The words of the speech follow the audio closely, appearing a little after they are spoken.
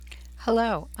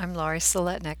Hello, I'm Laurie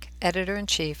Soletnik,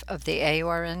 Editor-in-Chief of the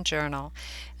AURN Journal,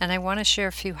 and I want to share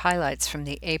a few highlights from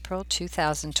the April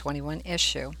 2021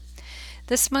 issue.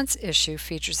 This month's issue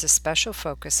features a special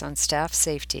focus on staff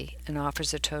safety and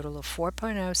offers a total of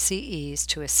 4.0 CEs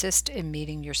to assist in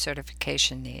meeting your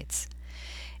certification needs.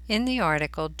 In the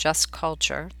article, Just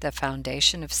Culture, the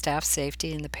Foundation of Staff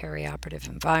Safety in the Perioperative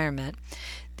Environment,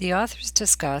 the authors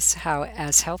discuss how,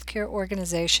 as healthcare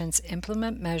organizations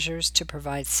implement measures to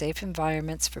provide safe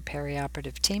environments for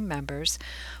perioperative team members,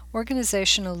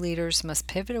 organizational leaders must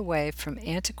pivot away from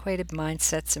antiquated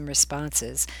mindsets and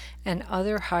responses and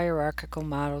other hierarchical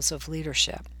models of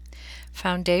leadership.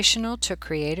 Foundational to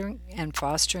creating and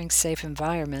fostering safe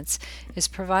environments is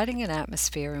providing an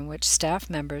atmosphere in which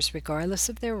staff members, regardless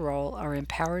of their role, are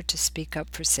empowered to speak up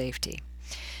for safety.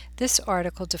 This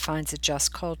article defines a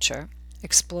just culture,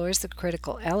 explores the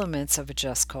critical elements of a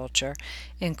just culture,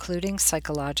 including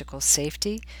psychological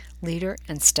safety, leader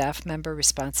and staff member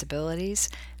responsibilities,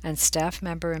 and staff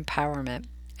member empowerment,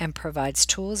 and provides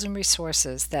tools and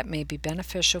resources that may be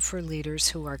beneficial for leaders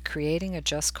who are creating a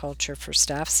just culture for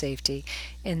staff safety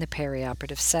in the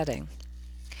perioperative setting.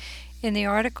 In the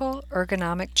article,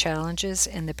 Ergonomic Challenges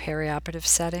in the Perioperative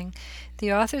Setting,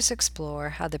 the authors explore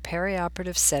how the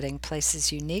perioperative setting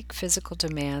places unique physical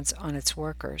demands on its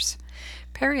workers.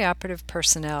 Perioperative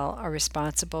personnel are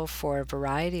responsible for a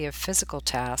variety of physical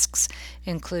tasks,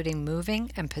 including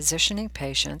moving and positioning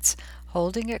patients,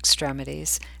 holding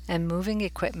extremities, and moving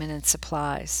equipment and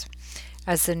supplies.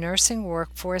 As the nursing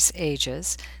workforce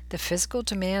ages, the physical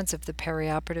demands of the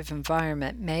perioperative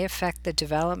environment may affect the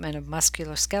development of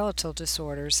musculoskeletal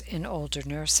disorders in older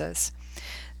nurses.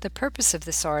 The purpose of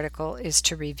this article is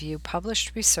to review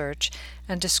published research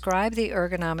and describe the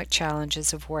ergonomic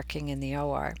challenges of working in the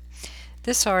OR.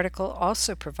 This article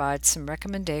also provides some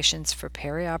recommendations for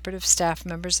perioperative staff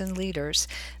members and leaders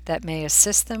that may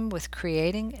assist them with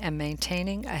creating and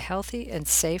maintaining a healthy and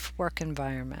safe work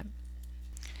environment.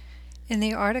 In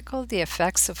the article, The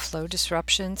Effects of Flow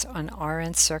Disruptions on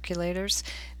RN Circulators,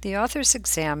 the authors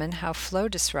examine how flow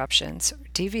disruptions,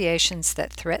 deviations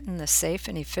that threaten the safe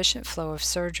and efficient flow of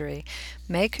surgery,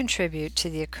 may contribute to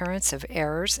the occurrence of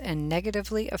errors and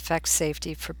negatively affect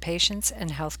safety for patients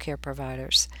and healthcare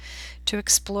providers. To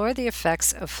explore the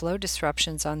effects of flow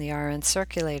disruptions on the RN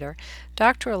circulator,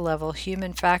 doctoral level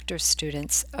human factors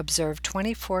students observed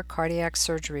 24 cardiac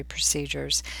surgery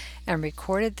procedures and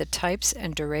recorded the types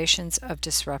and durations of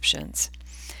disruptions.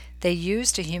 They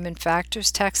used a human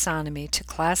factors taxonomy to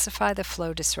classify the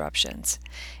flow disruptions.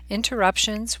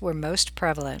 Interruptions were most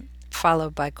prevalent,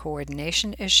 followed by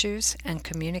coordination issues and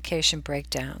communication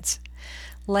breakdowns.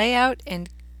 Layout and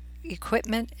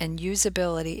equipment and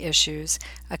usability issues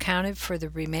accounted for the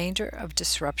remainder of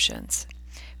disruptions.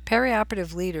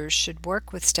 Perioperative leaders should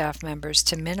work with staff members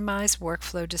to minimize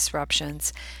workflow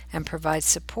disruptions and provide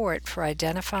support for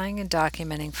identifying and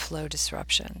documenting flow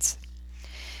disruptions.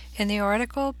 In the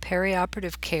article,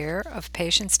 Perioperative Care of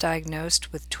Patients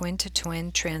Diagnosed with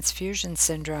Twin-to-Twin Transfusion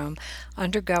Syndrome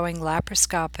Undergoing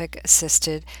Laparoscopic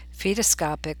Assisted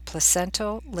Fetoscopic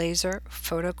Placental Laser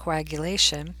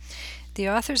Photocoagulation, the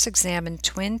authors examined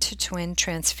twin-to-twin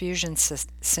transfusion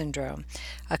syndrome,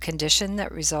 a condition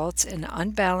that results in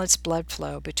unbalanced blood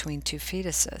flow between two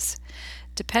fetuses.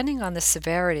 Depending on the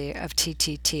severity of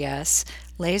TTTS,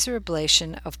 laser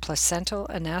ablation of placental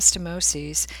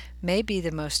anastomoses may be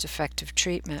the most effective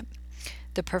treatment.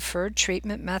 The preferred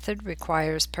treatment method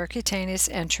requires percutaneous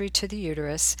entry to the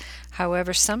uterus.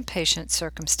 However, some patient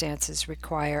circumstances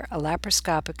require a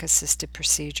laparoscopic-assisted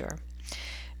procedure.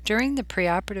 During the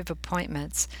preoperative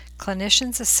appointments,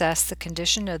 clinicians assess the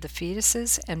condition of the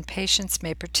fetuses and patients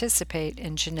may participate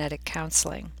in genetic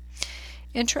counseling.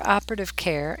 Intraoperative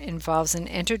care involves an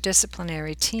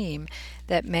interdisciplinary team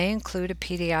that may include a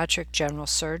pediatric general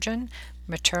surgeon,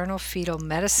 maternal fetal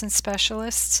medicine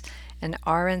specialists, an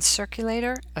RN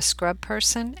circulator, a scrub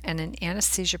person, and an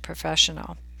anesthesia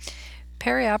professional.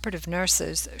 Perioperative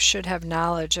nurses should have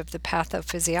knowledge of the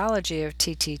pathophysiology of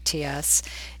TTTS,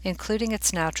 including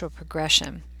its natural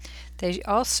progression. They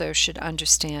also should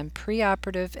understand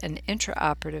preoperative and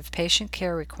intraoperative patient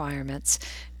care requirements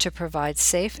to provide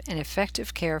safe and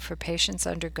effective care for patients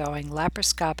undergoing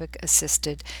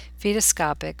laparoscopic-assisted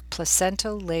fetoscopic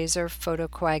placental laser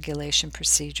photocoagulation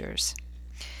procedures.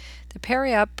 The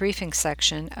Periop briefing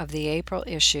section of the April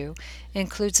issue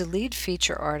includes a lead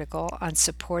feature article on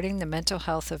supporting the mental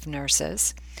health of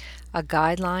nurses, a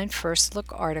guideline first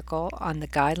look article on the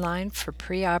guideline for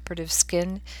preoperative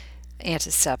skin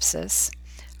antisepsis,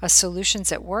 a Solutions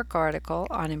at Work article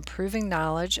on improving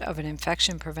knowledge of an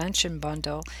infection prevention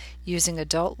bundle using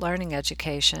adult learning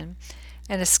education,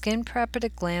 and a Skin Prep at a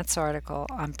Glance article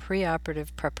on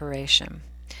preoperative preparation.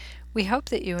 We hope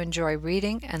that you enjoy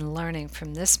reading and learning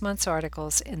from this month's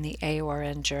articles in the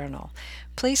AORN Journal.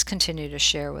 Please continue to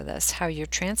share with us how you're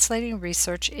translating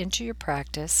research into your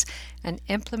practice and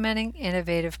implementing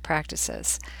innovative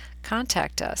practices.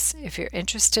 Contact us if you're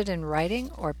interested in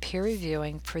writing or peer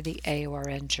reviewing for the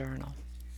AORN Journal.